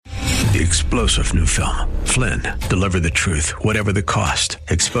The explosive new film, Flynn, deliver the truth, whatever the cost,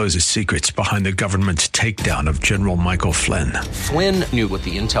 exposes secrets behind the government's takedown of General Michael Flynn. Flynn knew what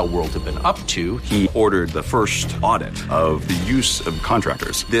the intel world had been up to. He ordered the first audit of the use of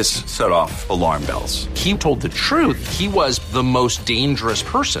contractors. This set off alarm bells. He told the truth. He was the most dangerous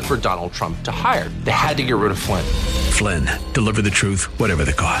person for Donald Trump to hire. They had to get rid of Flynn. Flynn, deliver the truth, whatever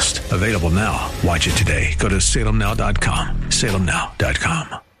the cost. Available now. Watch it today. Go to salemnow.com.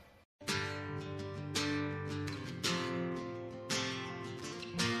 salemnow.com.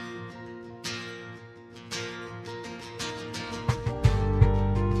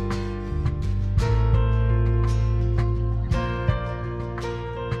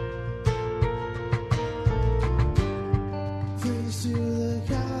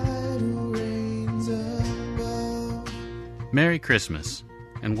 Merry Christmas,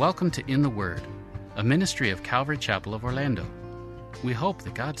 and welcome to In the Word, a ministry of Calvary Chapel of Orlando. We hope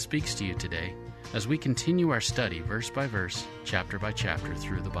that God speaks to you today as we continue our study verse by verse, chapter by chapter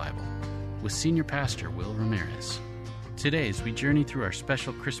through the Bible, with Senior Pastor Will Ramirez. Today, as we journey through our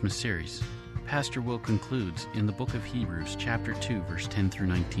special Christmas series, Pastor Will concludes in the book of Hebrews, chapter 2, verse 10 through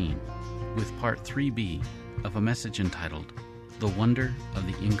 19, with part 3b of a message entitled, The Wonder of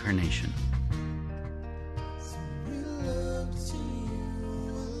the Incarnation.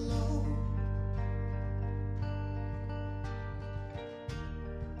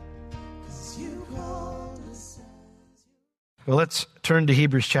 Well, let's turn to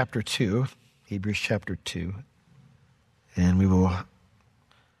Hebrews chapter 2, and we will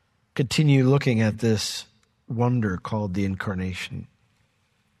continue looking at this wonder called the Incarnation.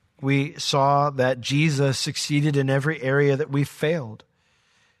 We saw that Jesus succeeded in every area that we failed,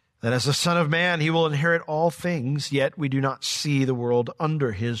 that as the Son of Man, he will inherit all things, yet we do not see the world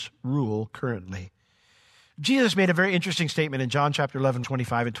under his rule currently. Jesus made a very interesting statement in John chapter 11,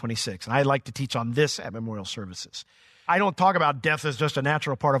 25 and 26, and I like to teach on this at memorial services. I don't talk about death as just a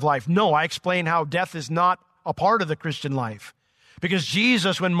natural part of life. No, I explain how death is not a part of the Christian life. Because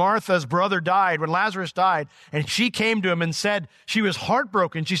Jesus, when Martha's brother died, when Lazarus died, and she came to him and said, she was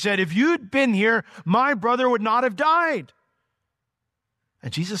heartbroken. She said, if you'd been here, my brother would not have died.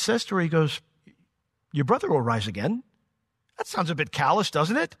 And Jesus says to her, he goes, your brother will rise again. That sounds a bit callous,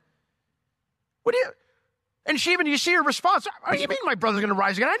 doesn't it? What do you... And she even, you see her response, what do you mean my brother's going to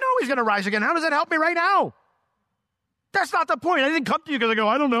rise again? I know he's going to rise again. How does that help me right now? That's not the point. I didn't come to you because I go,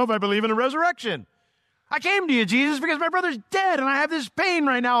 I don't know if I believe in a resurrection. I came to you, Jesus, because my brother's dead and I have this pain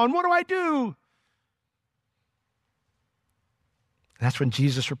right now, and what do I do? And that's when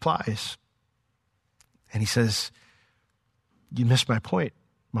Jesus replies. And he says, you missed my point,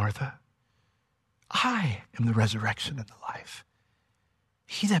 Martha. I am the resurrection and the life.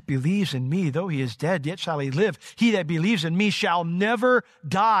 He that believes in me, though he is dead, yet shall he live. He that believes in me shall never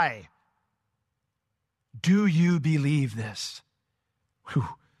die. Do you believe this? Whew.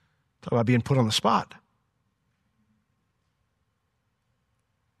 Talk about being put on the spot.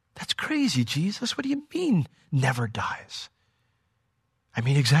 That's crazy, Jesus. What do you mean, never dies? I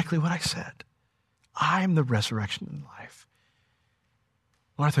mean exactly what I said. I am the resurrection and life.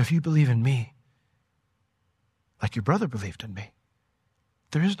 Martha, if you believe in me, like your brother believed in me,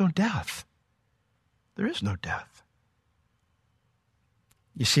 there is no death. There is no death.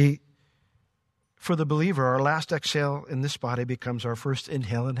 You see, for the believer, our last exhale in this body becomes our first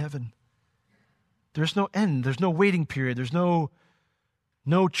inhale in heaven. There's no end. There's no waiting period. There's no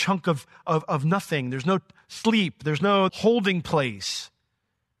chunk of nothing. There's no sleep. There's no holding place.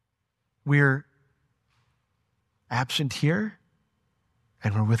 We're absent here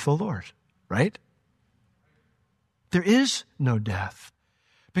and we're with the Lord, right? There is no death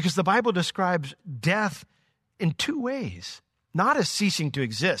because the Bible describes death in two ways, not as ceasing to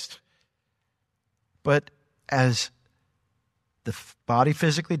exist, but as the body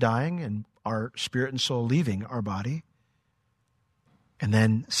physically dying and our spirit and soul leaving our body. And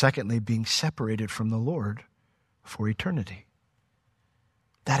then secondly, being separated from the Lord for eternity.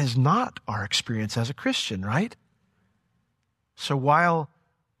 That is not our experience as a Christian, right? So while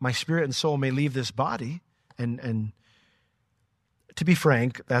my spirit and soul may leave this body, and to be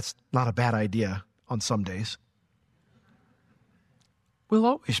frank, that's not a bad idea on some days, we'll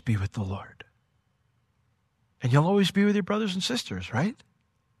always be with the Lord. And you'll always be with your brothers and sisters, right?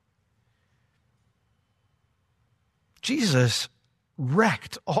 Jesus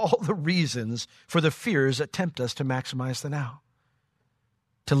wrecked all the reasons for the fears that tempt us to maximize the now,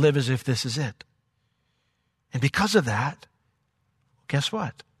 to live as if this is it. And because of that, guess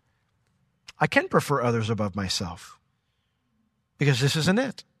what? I can prefer others above myself because this isn't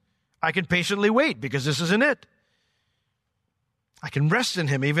it. I can patiently wait because this isn't it. I can rest in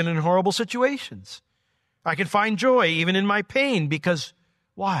him even in horrible situations. I can find joy even in my pain because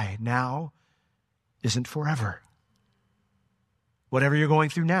why? Now isn't forever. Whatever you're going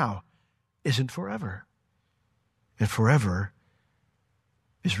through now isn't forever. And forever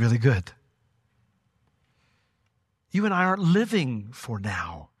is really good. You and I aren't living for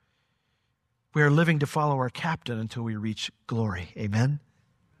now. We are living to follow our captain until we reach glory. Amen?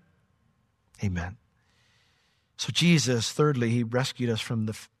 Amen. So Jesus, thirdly, he rescued us from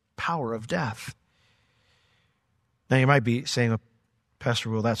the power of death. Now you might be saying, Pastor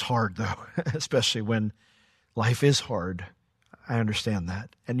Will, that's hard though, especially when life is hard. I understand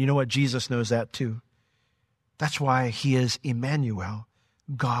that. And you know what? Jesus knows that too. That's why he is Emmanuel,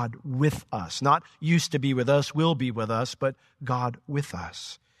 God with us. Not used to be with us, will be with us, but God with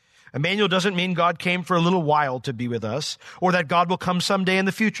us. Emmanuel doesn't mean God came for a little while to be with us, or that God will come someday in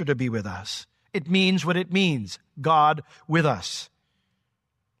the future to be with us. It means what it means, God with us.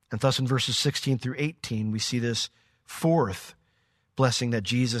 And thus in verses 16 through 18, we see this fourth blessing that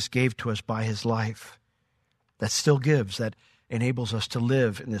Jesus gave to us by his life, that still gives, that enables us to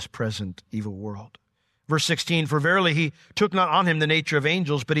live in this present evil world. Verse 16, for verily he took not on him the nature of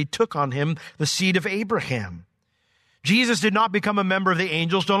angels, but he took on him the seed of Abraham. Jesus did not become a member of the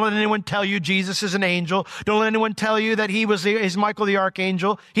angels. Don't let anyone tell you Jesus is an angel. Don't let anyone tell you that he is Michael the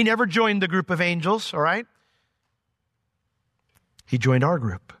archangel. He never joined the group of angels, all right? He joined our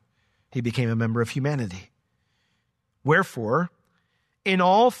group. He became a member of humanity. Wherefore, in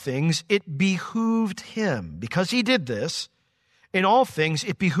all things it behooved him, because he did this, in all things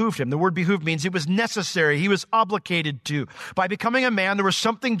it behooved him. The word behooved means it was necessary. He was obligated to. By becoming a man, there was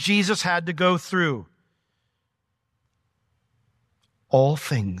something Jesus had to go through. All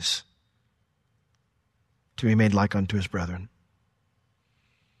things to be made like unto his brethren.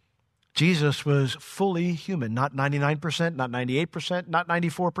 Jesus was fully human, not 99%, not 98%, not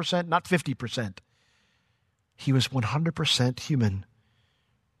 94%, not 50%. He was 100% human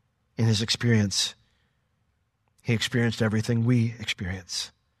in his experience. He experienced everything we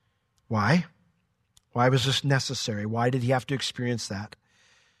experience. Why? Why was this necessary? Why did he have to experience that?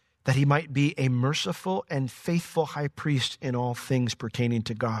 That he might be a merciful and faithful high priest in all things pertaining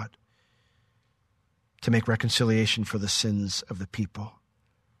to God, to make reconciliation for the sins of the people.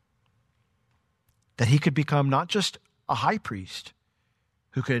 That he could become not just a high priest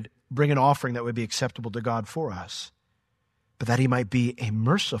who could bring an offering that would be acceptable to God for us, but that he might be a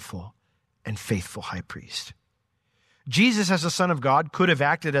merciful and faithful high priest. Jesus, as the Son of God, could have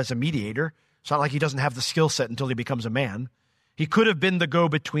acted as a mediator. It's not like he doesn't have the skill set until he becomes a man. He could have been the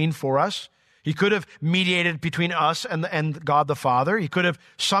go-between for us. He could have mediated between us and God the Father. He could have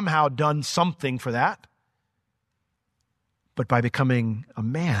somehow done something for that. But by becoming a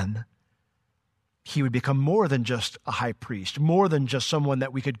man, he would become more than just a high priest, more than just someone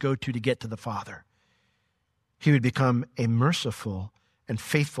that we could go to get to the Father. He would become a merciful and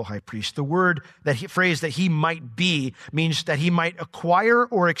faithful high priest. The phrase that he might be means that he might acquire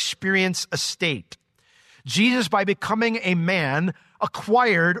or experience a state. Jesus, by becoming a man,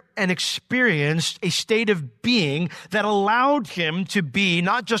 acquired and experienced a state of being that allowed him to be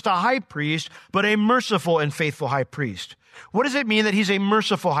not just a high priest, but a merciful and faithful high priest. What does it mean that he's a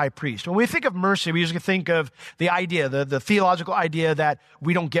merciful high priest? When we think of mercy, we usually think of the idea, the theological idea that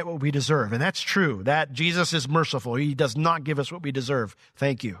we don't get what we deserve. And that's true, that Jesus is merciful. He does not give us what we deserve.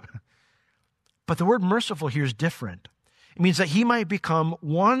 Thank you. But the word merciful here is different. It means that he might become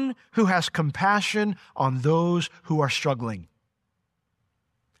one who has compassion on those who are struggling.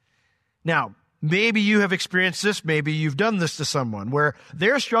 Now, maybe you have experienced this, maybe you've done this to someone where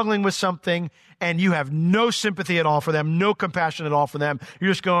they're struggling with something and you have no sympathy at all for them, no compassion at all for them.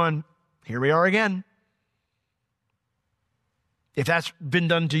 You're just going, here we are again. If that's been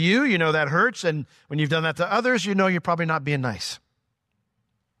done to you, you know that hurts. And when you've done that to others, you know you're probably not being nice.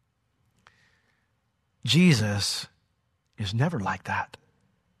 Jesus is never like that.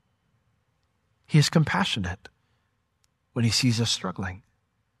 He is compassionate when he sees us struggling.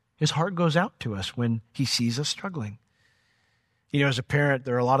 His heart goes out to us when he sees us struggling. You know, as a parent,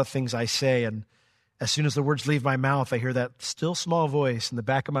 there are a lot of things I say, and as soon as the words leave my mouth, I hear that still small voice in the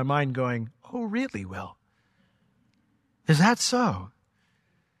back of my mind going, oh, really, Will? Is that so?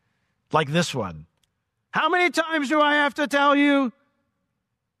 Like this one. How many times do I have to tell you?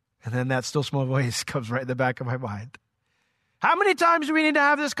 And then that still small voice comes right in the back of my mind. How many times do we need to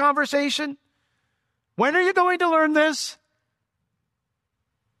have this conversation? When are you going to learn this?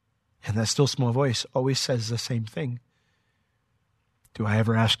 And that still small voice always says the same thing. Do I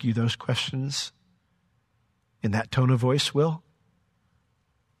ever ask you those questions in that tone of voice, Will?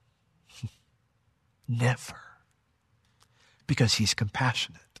 Never. because he's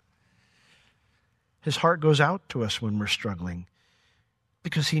compassionate. His heart goes out to us when we're struggling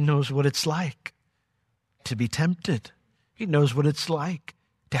because he knows what it's like to be tempted. He knows what it's like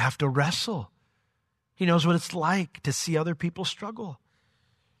to have to wrestle. He knows what it's like to see other people struggle.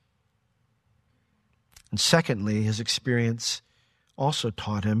 And secondly, his experience also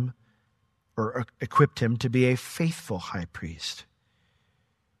taught him or equipped him to be a faithful high priest.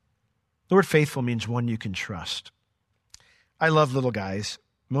 The word faithful means one you can trust. I love little guys,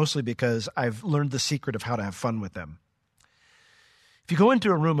 mostly because I've learned the secret of how to have fun with them. If you go into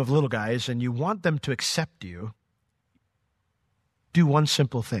a room of little guys and you want them to accept you, do one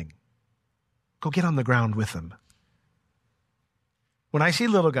simple thing. Go get on the ground with them. When I see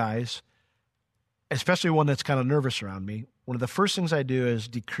little guys, especially one that's kind of nervous around me, one of the first things I do is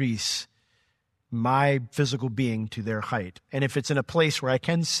decrease my physical being to their height. And if it's in a place where I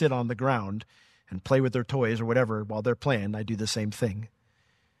can sit on the ground and play with their toys or whatever while they're playing, I do the same thing.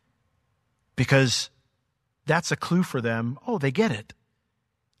 Because that's a clue for them. Oh, they get it.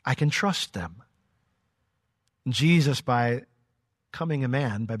 I can trust them. And Jesus, by becoming a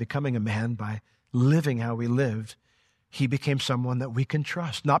man, by living how he lived, he became someone that we can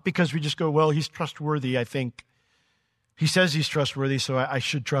trust. Not because we just go, well, he's trustworthy, I think. He says he's trustworthy, so I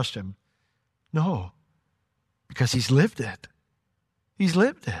should trust him. No, because he's lived it. He's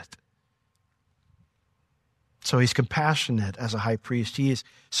lived it. So he's compassionate as a high priest. He is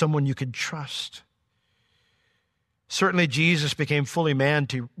someone you can trust. Certainly Jesus became fully man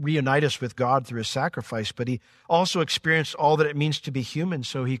to reunite us with God through his sacrifice, but he also experienced all that it means to be human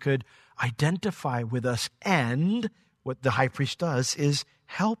so he could identify with us, and what the high priest does is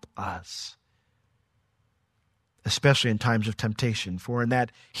help us, especially in times of temptation. For in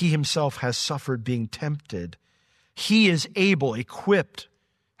that he himself has suffered being tempted, he is able, equipped,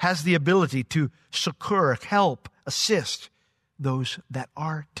 has the ability to succor, help, assist those that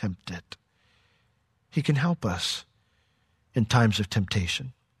are tempted. He can help us in times of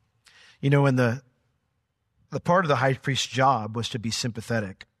temptation. You know, when the part of the high priest's job was to be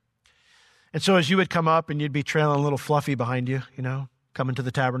sympathetic. And so as you would come up and you'd be trailing a little Fluffy behind you, you know, coming to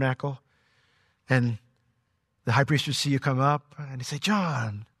the tabernacle, and the high priest would see you come up and he'd say,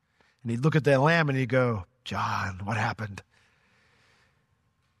 John. And he'd look at that lamb and he'd go, John, what happened?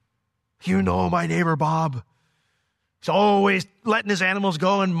 You know my neighbor Bob. He's always letting his animals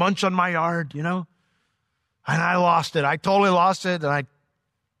go and munch on my yard, you know. And I lost it. I totally lost it. And I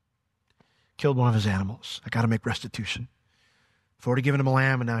killed one of his animals. I got to make restitution. I've already given him a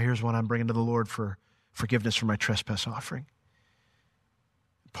lamb, and now here's one I'm bringing to the Lord for forgiveness for my trespass offering.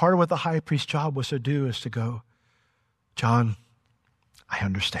 Part of what the high priest's job was to do is to go, John, I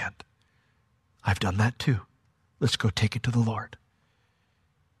understand. I've done that too. Let's go take it to the Lord.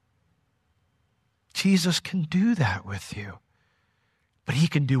 Jesus can do that with you. But he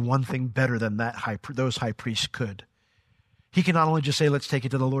can do one thing better than those high priests could. He can not only just say, let's take it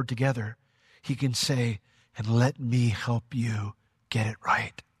to the Lord together. He can say, and let me help you get it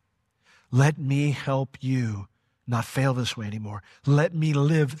right. Let me help you not fail this way anymore. Let me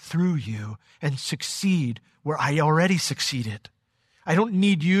live through you and succeed where I already succeeded. I don't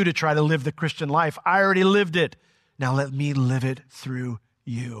need you to try to live the Christian life. I already lived it. Now let me live it through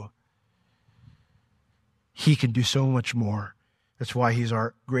you. He can do so much more. That's why he's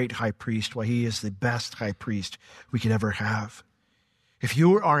our great high priest, why he is the best high priest we could ever have. If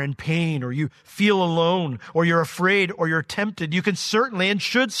you are in pain, or you feel alone, or you're afraid, or you're tempted, you can certainly and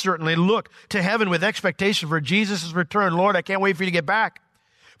should certainly look to heaven with expectation for Jesus' return. Lord, I can't wait for you to get back.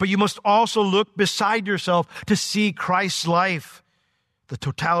 But you must also look beside yourself to see Christ's life, the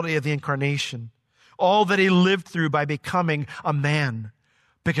totality of the Incarnation, all that he lived through by becoming a man,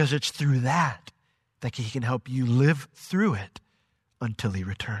 because it's through that he can help you live through it until he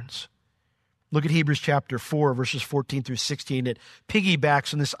returns. Look at Hebrews chapter 4, verses 14 through 16. It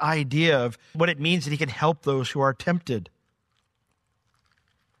piggybacks on this idea of what it means that he can help those who are tempted.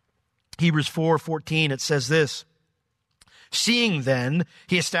 Hebrews 4:14, it says this, seeing then,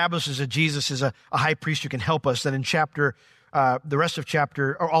 he establishes that Jesus is a high priest who can help us. Then in the rest of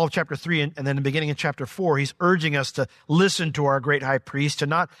chapter, or all of chapter 3, and then the beginning of chapter 4, he's urging us to listen to our great high priest, to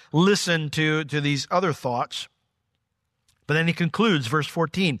not listen to these other thoughts. But then he concludes, verse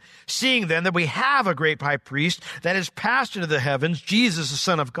 14, seeing then that we have a great high priest that is passed into the heavens, Jesus, the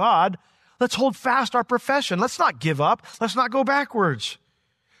Son of God, let's hold fast our profession. Let's not give up. Let's not go backwards.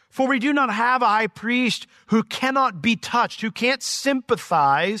 For we do not have a high priest who cannot be touched, who can't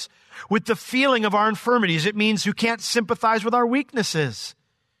sympathize with the feeling of our infirmities. It means who can't sympathize with our weaknesses.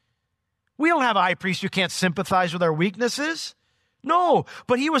 We don't have a high priest who can't sympathize with our weaknesses. No,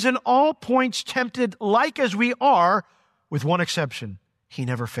 but he was in all points tempted like as we are, with one exception, he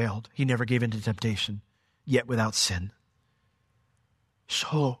never failed. He never gave in to temptation, yet without sin.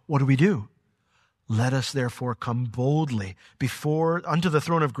 So what do we do? Let us therefore come boldly unto the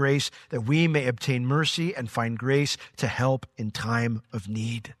throne of grace, that we may obtain mercy and find grace to help in time of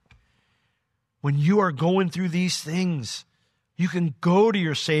need. When you are going through these things, you can go to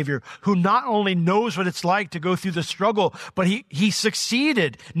your Savior, who not only knows what it's like to go through the struggle, but he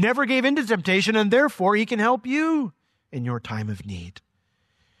succeeded, never gave in to temptation, and therefore he can help you in your time of need.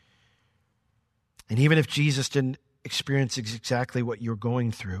 And even if Jesus didn't experience exactly what you're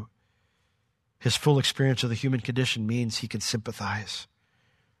going through, his full experience of the human condition means he can sympathize.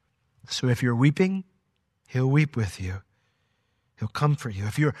 So if you're weeping, he'll weep with you. He'll comfort you.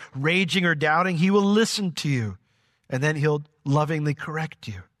 If you're raging or doubting, he will listen to you, and then he'll lovingly correct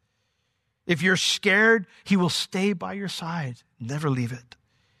you. If you're scared, he will stay by your side, never leave it.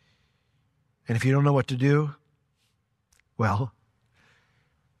 And if you don't know what to do, well,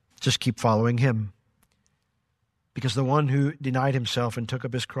 just keep following him. Because the one who denied himself and took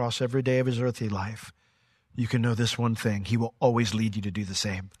up his cross every day of his earthly life, you can know this one thing: he will always lead you to do the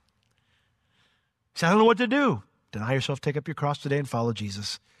same. Say, I don't know what to do. Deny yourself, take up your cross today, and follow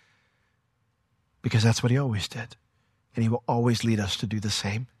Jesus. Because that's what he always did. And he will always lead us to do the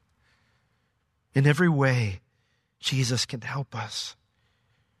same. In every way, Jesus can help us.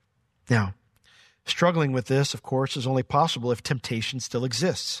 Now, struggling with this, of course, is only possible if temptation still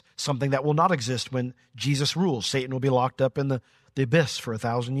exists, something that will not exist when Jesus rules. Satan will be locked up in the abyss for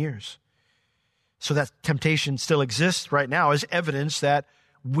 1,000 years. So that temptation still exists right now is evidence that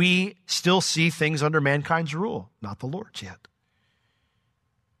we still see things under mankind's rule, not the Lord's yet.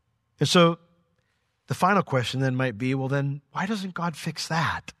 And so the final question then might be, well then, why doesn't God fix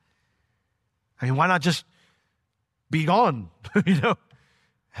that? I mean, why not just be gone, and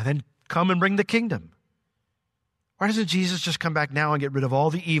then come and bring the kingdom? Why doesn't Jesus just come back now and get rid of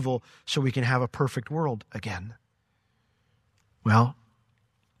all the evil so we can have a perfect world again? Well,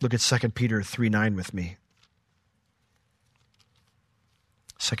 look at 2 Peter 3:9 with me.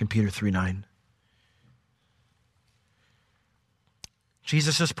 2 Peter 3:9.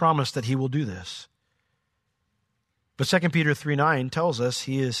 Jesus has promised that he will do this. But 2 Peter 3:9 tells us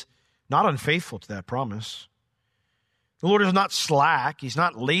he is not unfaithful to that promise. The Lord is not slack. He's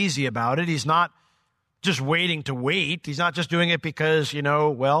not lazy about it. He's not just waiting to wait. He's not just doing it because, I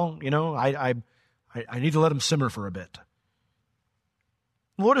need to let him simmer for a bit.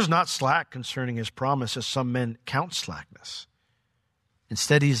 The Lord is not slack concerning his promise, as some men count slackness.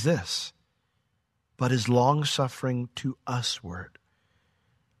 Instead, he's this: but is long-suffering to usward,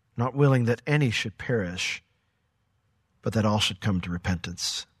 not willing that any should perish, but that all should come to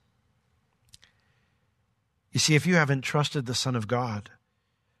repentance. You see, if you haven't trusted the Son of God,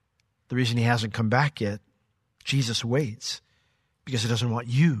 the reason he hasn't come back yet, Jesus waits because he doesn't want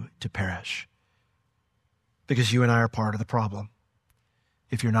you to perish. Because you and I are part of the problem.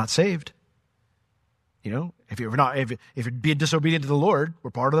 If you're not saved, if you're being disobedient to the Lord,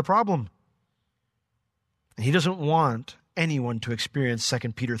 we're part of the problem. And he doesn't want anyone to experience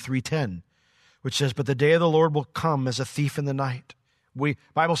 2 Peter 3:10, which says, but the day of the Lord will come as a thief in the night.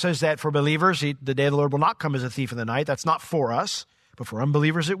 Bible says that for believers, the day of the Lord will not come as a thief in the night. That's not for us, but for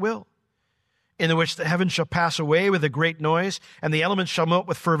unbelievers it will. In which the heavens shall pass away with a great noise, and the elements shall melt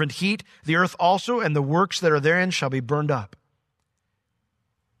with fervent heat. The earth also and the works that are therein shall be burned up.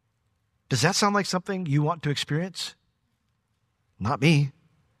 Does that sound like something you want to experience? Not me.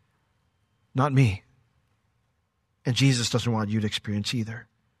 Not me. And Jesus doesn't want you to experience either.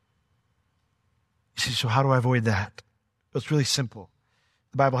 You see, so how do I avoid that? Well, it's really simple.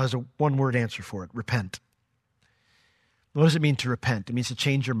 The Bible has a one-word answer for it: repent. What does it mean to repent? It means to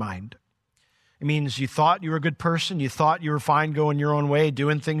change your mind. It means you thought you were a good person, you thought you were fine going your own way,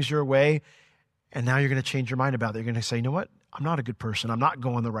 doing things your way, and now you're going to change your mind about it. You're going to say, you know what? I'm not a good person. I'm not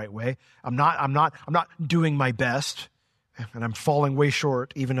going the right way. I'm not doing my best, and I'm falling way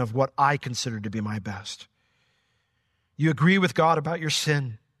short even of what I consider to be my best. You agree with God about your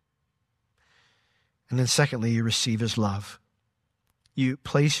sin. And then secondly, you receive his love. You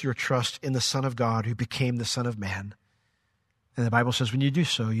place your trust in the Son of God who became the Son of Man. And the Bible says when you do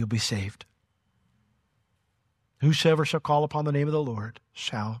so, you'll be saved. Whosoever shall call upon the name of the Lord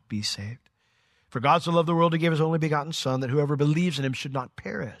shall be saved. For God so loved the world, he gave his only begotten Son, that whoever believes in him should not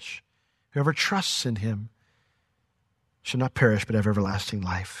perish. Whoever trusts in him should not perish, but have everlasting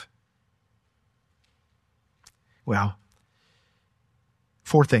life. Well,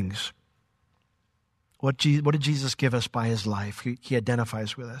 4 things. What did Jesus give us by his life? He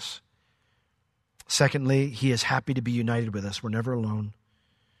identifies with us. Secondly, he is happy to be united with us. We're never alone.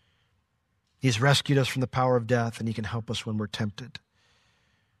 He's rescued us from the power of death, and he can help us when we're tempted.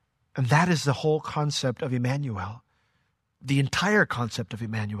 And that is the whole concept of Emmanuel. The entire concept of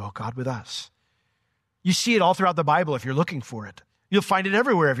Emmanuel, God with us. You see it all throughout the Bible if you're looking for it. You'll find it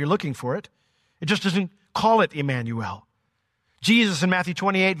everywhere if you're looking for it. It just doesn't call it Emmanuel. Jesus in Matthew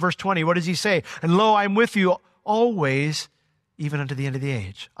 28, verse 20, what does he say? And lo, I'm with you always, even unto the end of the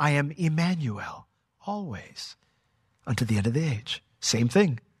age. I am Emmanuel, always, unto the end of the age. Same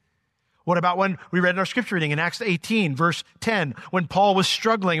thing. What about when we read in our scripture reading in Acts 18, verse 10, when Paul was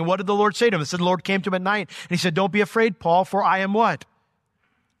struggling, and what did the Lord say to him? It said the Lord came to him at night, and he said, don't be afraid, Paul, for I am what?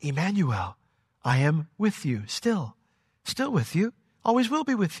 Emmanuel. I am with you, still with you, always will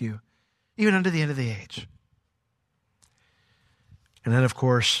be with you, even unto the end of the age. And then, of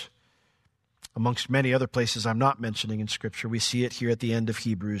course, amongst many other places I'm not mentioning in Scripture, we see it here at the end of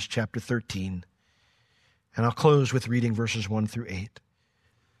Hebrews chapter 13. And I'll close with reading verses 1 through 8.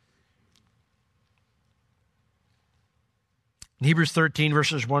 In Hebrews 13,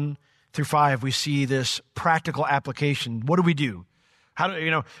 verses 1 through 5, we see this practical application. What do we do? How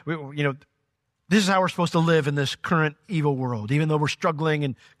do, this is how we're supposed to live in this current evil world, even though we're struggling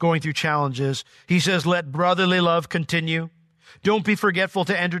and going through challenges. He says, let brotherly love continue. Don't be forgetful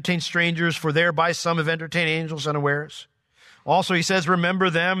to entertain strangers, for thereby some have entertained angels unawares. Also, he says, remember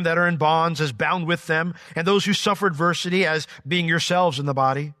them that are in bonds as bound with them, and those who suffer adversity as being yourselves in the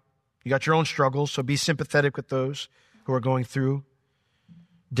body. You got your own struggles, so be sympathetic with those who are going through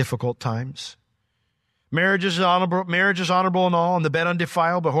difficult times. Marriage is honorable in all, and the bed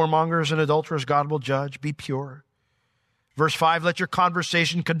undefiled, but whoremongers and adulterers God will judge. Be pure. Verse 5, let your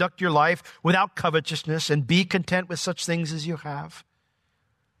conversation conduct your life without covetousness, and be content with such things as you have.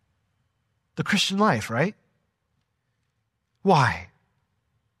 The Christian life, right? Why?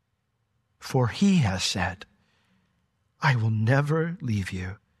 For he has said, I will never leave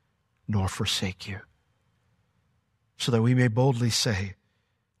you nor forsake you. So that we may boldly say,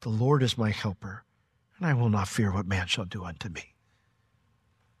 the Lord is my helper, and I will not fear what man shall do unto me.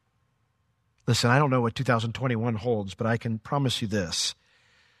 Listen, I don't know what 2021 holds, but I can promise you this.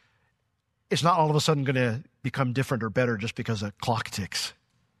 It's not all of a sudden going to become different or better just because a clock ticks.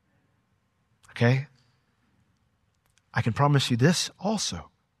 Okay? I can promise you this also,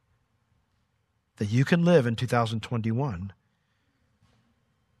 that you can live in 2021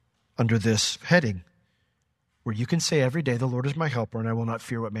 under this heading, where you can say every day, the Lord is my helper, and I will not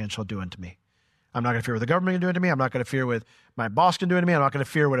fear what man shall do unto me. I'm not going to fear what the government can do to me. I'm not going to fear what my boss can do to me. I'm not going to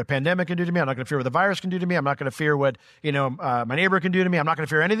fear what a pandemic can do to me. I'm not going to fear what the virus can do to me. I'm not going to fear what my neighbor can do to me. I'm not going to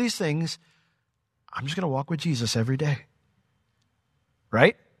fear any of these things. I'm just going to walk with Jesus every day.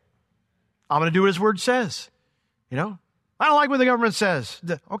 Right? I'm going to do what his word says. I don't like what the government says.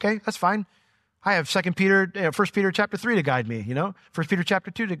 Okay, that's fine. I have 1 Peter chapter 3 to guide me. 1 Peter chapter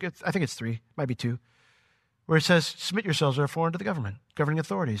 2 I think it's 3, might be 2. Where it says, submit yourselves therefore unto the government, governing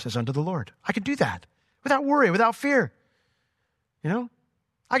authorities as unto the Lord. I can do that without worry, without fear. I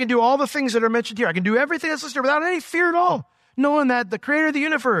can do all the things that are mentioned here. I can do everything that's listed without any fear at all, knowing that the creator of the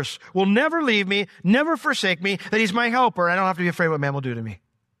universe will never leave me, never forsake me, that he's my helper. I don't have to be afraid what man will do to me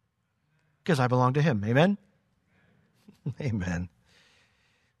because I belong to him. Amen? Amen.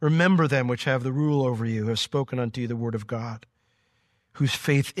 Remember them which have the rule over you, have spoken unto you the word of God, whose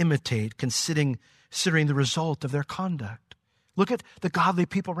faith imitate, considering the result of their conduct. Look at the godly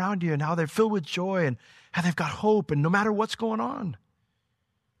people around you and how they're filled with joy and how they've got hope, and no matter what's going on.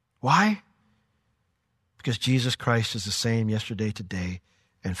 Why? Because Jesus Christ is the same yesterday, today,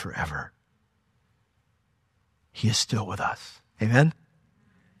 and forever. He is still with us. Amen?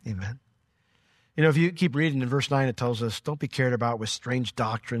 Amen. If you keep reading in verse 9, it tells us, don't be carried about with strange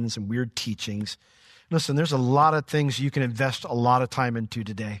doctrines and weird teachings. Listen, there's a lot of things you can invest a lot of time into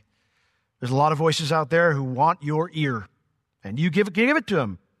today. There's a lot of voices out there who want your ear, and you give it to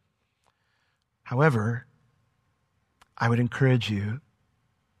them. However, I would encourage you,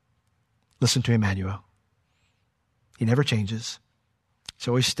 listen to Emmanuel. He never changes. He's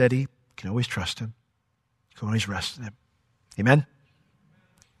always steady. You can always trust him. You can always rest in him. Amen?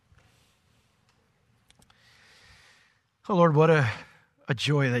 Oh, Lord, what a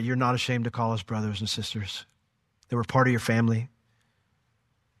joy that you're not ashamed to call us brothers and sisters, that we're part of your family.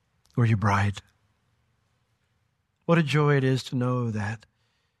 Or your bride. What a joy it is to know that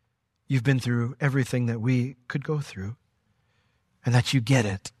you've been through everything that we could go through and that you get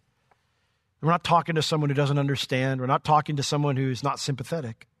it. We're not talking to someone who doesn't understand. We're not talking to someone who's not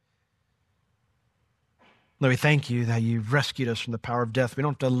sympathetic. Lord, we thank you that you've rescued us from the power of death. We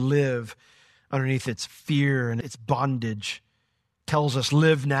don't have to live underneath its fear and its bondage. Tells us,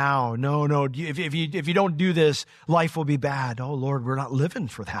 live now. No. If you don't do this, life will be bad. Oh, Lord, we're not living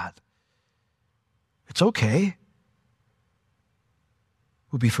for that. It's okay.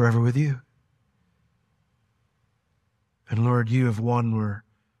 We'll be forever with you. And Lord, you have won where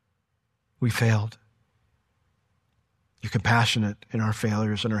we failed. You're compassionate in our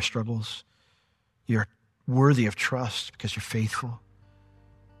failures and our struggles. You're worthy of trust because you're faithful.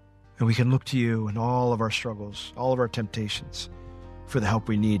 And we can look to you in all of our struggles, all of our temptations, for the help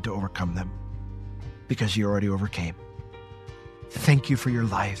we need to overcome them because you already overcame. Thank you for your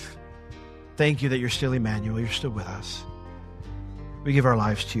life. Thank you that you're still Emmanuel. You're still with us. We give our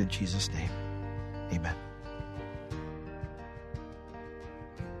lives to you in Jesus' name. Amen.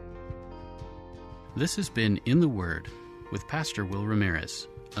 This has been In the Word with Pastor Will Ramirez,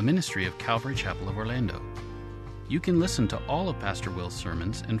 a ministry of Calvary Chapel of Orlando. You can listen to all of Pastor Will's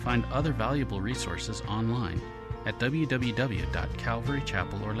sermons and find other valuable resources online at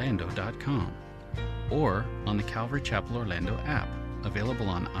www.calvarychapelorlando.com or on the Calvary Chapel Orlando app, available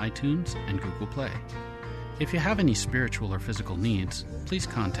on iTunes and Google Play. If you have any spiritual or physical needs, please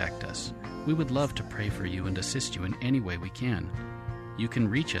contact us. We would love to pray for you and assist you in any way we can. You can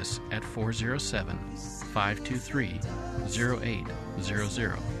reach us at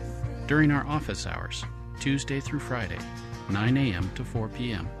 407-523-0800 during our office hours, Tuesday through Friday, 9 a.m. to 4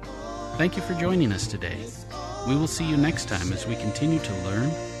 p.m. Thank you for joining us today. We will see you next time as we continue to learn,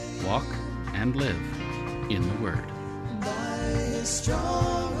 walk, and live in the Word.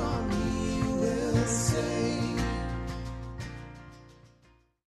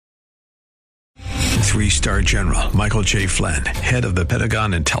 Three-star General Michael J. Flynn, head of the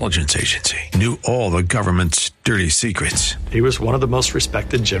Pentagon Intelligence Agency, knew all the government's dirty secrets. He was one of the most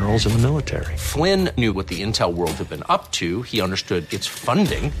respected generals in the military. Flynn knew what the intel world had been up to. He understood its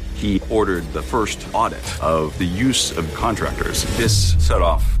funding. He ordered the first audit of the use of contractors. This set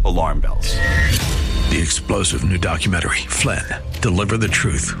off alarm bells. The explosive new documentary, Flynn, Deliver the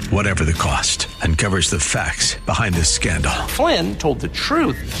Truth, Whatever the Cost, uncovers the facts behind this scandal. Flynn told the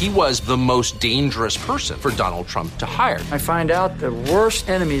truth. He was the most dangerous person for Donald Trump to hire. I find out the worst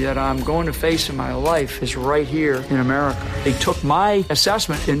enemy that I'm going to face in my life is right here in America. They took my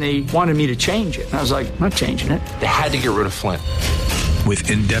assessment and they wanted me to change it. And I was like, I'm not changing it. They had to get rid of Flynn.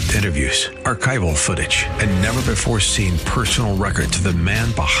 With in-depth interviews, archival footage, and never-before-seen personal records of the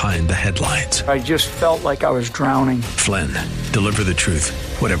man behind the headlines. I just felt like I was drowning. Flynn, Deliver the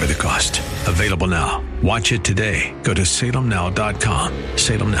Truth, Whatever the Cost. Available now. Watch it today. Go to salemnow.com.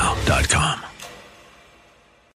 salemnow.com.